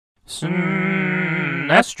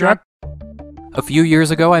SNESdrunk. A few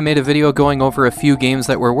years ago, I made a video going over a few games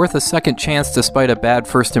that were worth a second chance despite a bad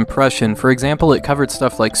first impression. For example, it covered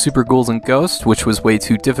stuff like Super Ghouls and Ghosts, which was way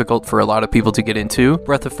too difficult for a lot of people to get into,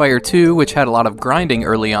 Breath of Fire 2, which had a lot of grinding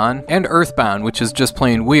early on, and Earthbound, which is just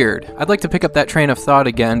plain weird. I'd like to pick up that train of thought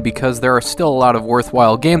again because there are still a lot of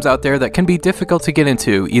worthwhile games out there that can be difficult to get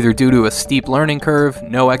into, either due to a steep learning curve,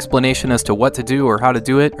 no explanation as to what to do or how to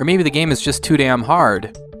do it, or maybe the game is just too damn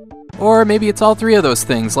hard. Or maybe it's all three of those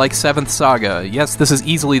things, like 7th Saga. Yes, this is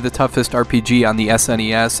easily the toughest RPG on the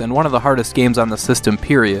SNES, and one of the hardest games on the system,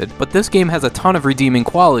 period. But this game has a ton of redeeming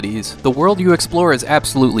qualities. The world you explore is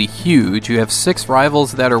absolutely huge. You have 6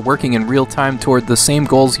 rivals that are working in real time toward the same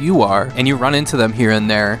goals you are, and you run into them here and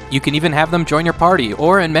there. You can even have them join your party,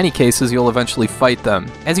 or in many cases, you'll eventually fight them.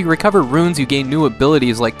 As you recover runes, you gain new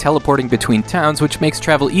abilities like teleporting between towns, which makes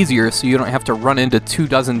travel easier so you don't have to run into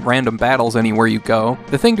 24 random battles anywhere you go.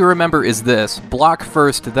 The thing to remember is this: block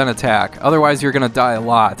first, then attack. Otherwise, you're gonna die a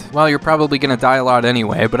lot. Well, you're probably gonna die a lot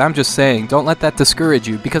anyway, but I'm just saying, don't let that discourage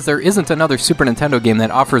you, because there isn't another Super Nintendo game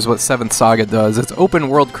that offers what 7th Saga does. It's open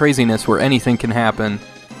world craziness where anything can happen.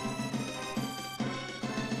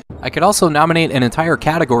 I could also nominate an entire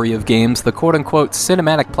category of games, the quote-unquote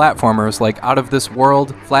cinematic platformers like Out of This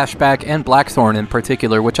World, Flashback, and Blackthorne in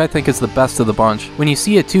particular, which I think is the best of the bunch. When you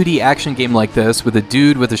see a 2D action game like this, with a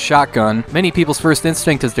dude with a shotgun, many people's first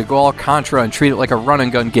instinct is to go all Contra and treat it like a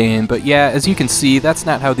run-and-gun game, but yeah, as you can see, that's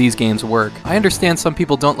not how these games work. I understand some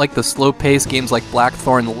people don't like the slow-paced games like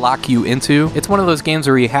Blackthorne lock you into. It's one of those games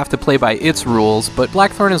where you have to play by its rules, but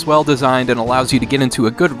Blackthorne is well designed and allows you to get into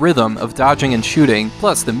a good rhythm of dodging and shooting,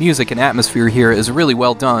 plus the music and atmosphere here is really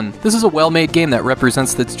well done. This is a well-made game that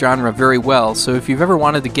represents its genre very well, so if you've ever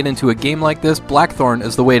wanted to get into a game like this, Blackthorne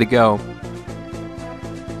is the way to go.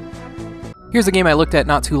 Here's a game I looked at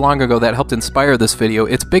not too long ago that helped inspire this video.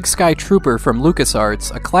 It's Big Sky Trooper from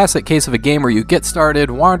LucasArts, a classic case of a game where you get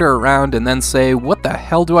started, wander around, and then say, what the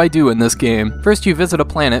hell do I do in this game? First you visit a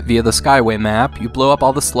planet via the Skyway map, you blow up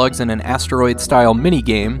all the slugs in an asteroid-style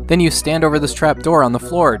minigame, then you stand over this trap door on the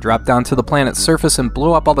floor, drop down to the planet's surface and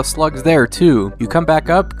blow up all the slugs there too. You come back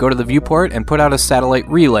up, go to the viewport, and put out a satellite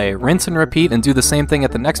relay, rinse and repeat and do the same thing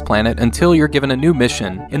at the next planet until you're given a new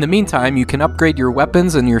mission. In the meantime, you can upgrade your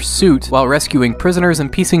weapons and your suit while rescuing prisoners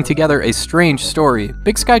and piecing together a strange story.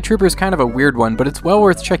 Big Sky Trooper is kind of a weird one, but it's well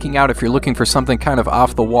worth checking out if you're looking for something kind of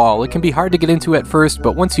off the wall. It can be hard to get into at first,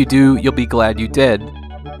 but once you do, you'll be glad you did.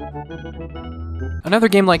 Another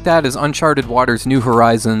game like that is Uncharted Waters New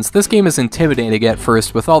Horizons. This game is intimidating at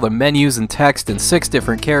first with all the menus and text and 6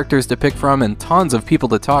 different characters to pick from and tons of people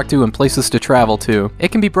to talk to and places to travel to.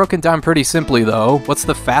 It can be broken down pretty simply though. What's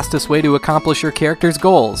the fastest way to accomplish your character's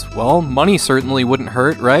goals? Well, money certainly wouldn't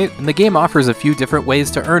hurt, right? And the game offers a few different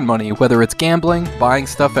ways to earn money, whether it's gambling, buying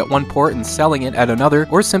stuff at one port and selling it at another,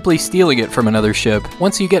 or simply stealing it from another ship.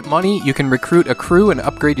 Once you get money, you can recruit a crew and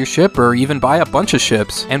upgrade your ship or even buy a bunch of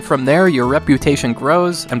ships. And from there, your reputation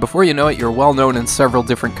grows, and before you know it, you're well known in several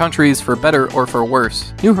different countries, for better or for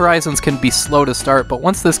worse. New Horizons can be slow to start, but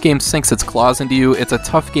once this game sinks its claws into you, it's a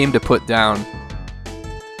tough game to put down.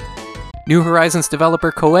 New Horizons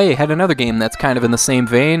developer Koei had another game that's kind of in the same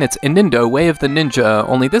vein. It's Inindo Way of the Ninja,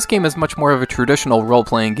 only this game is much more of a traditional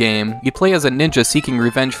role-playing game. You play as a ninja seeking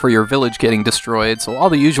revenge for your village getting destroyed, so all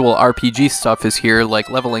the usual RPG stuff is here,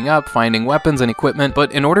 like leveling up, finding weapons and equipment,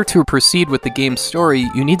 but in order to proceed with the game's story,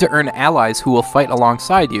 you need to earn allies who will fight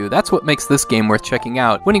alongside you. That's what makes this game worth checking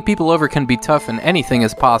out. Winning people over can be tough and anything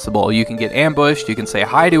is possible. You can get ambushed, you can say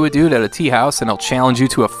hi to a dude at a tea house and he'll challenge you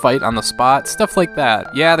to a fight on the spot, stuff like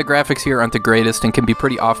that. Yeah, the graphics here aren't the greatest and can be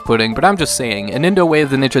pretty off-putting, but I'm just saying, Inindo Way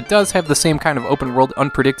of the Ninja does have the same kind of open-world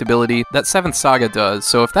unpredictability that 7th Saga does,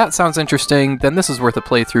 so if that sounds interesting, then this is worth a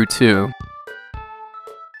playthrough too.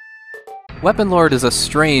 WeaponLord is a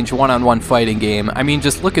strange one-on-one fighting game. I mean,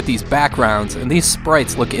 just look at these backgrounds, and these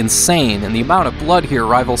sprites look insane, and the amount of blood here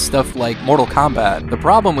rivals stuff like Mortal Kombat. The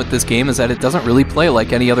problem with this game is that it doesn't really play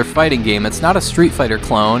like any other fighting game. It's not a Street Fighter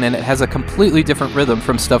clone, and it has a completely different rhythm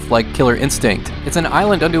from stuff like Killer Instinct. It's an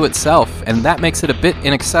island unto itself, and that makes it a bit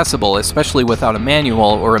inaccessible, especially without a manual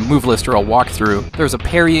or a move list or a walkthrough. There's a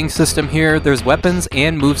parrying system here, there's weapons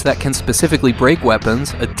and moves that can specifically break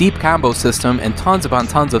weapons, a deep combo system, and tons upon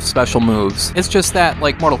tons of special moves. It's just that,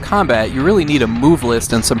 like Mortal Kombat, you really need a move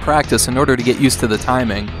list and some practice in order to get used to the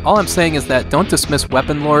timing. All I'm saying is that don't dismiss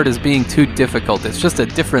WeaponLord as being too difficult. It's just a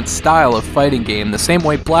different style of fighting game, the same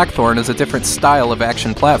way Blackthorne is a different style of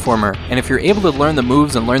action platformer. And if you're able to learn the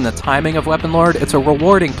moves and learn the timing of WeaponLord, it's a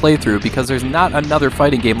rewarding playthrough because there's not another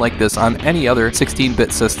fighting game like this on any other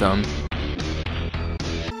 16-bit system.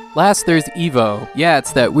 Last, there's EVO. Yeah,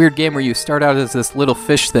 it's that weird game where you start out as this little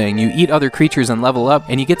fish thing, you eat other creatures and level up,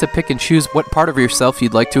 and you get to pick and choose what part of yourself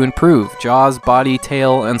you'd like to improve. Jaws, body,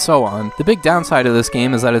 tail, and so on. The big downside of this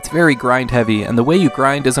game is that it's very grind heavy, and the way you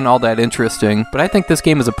grind isn't all that interesting, but I think this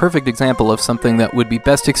game is a perfect example of something that would be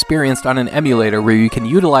best experienced on an emulator where you can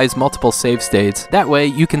utilize multiple save states. That way,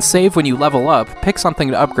 you can save when you level up, pick something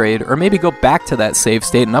to upgrade, or maybe go back to that save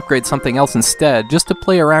state and upgrade something else instead, just to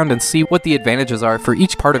play around and see what the advantages are for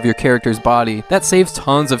each part of your character's body. That saves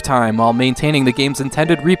tons of time while maintaining the game's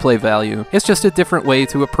intended replay value. It's just a different way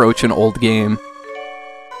to approach an old game.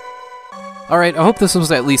 Alright, I hope this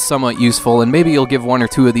was at least somewhat useful, and maybe you'll give one or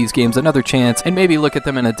two of these games another chance, and maybe look at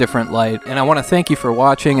them in a different light. And I want to thank you for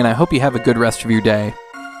watching, and I hope you have a good rest of your day.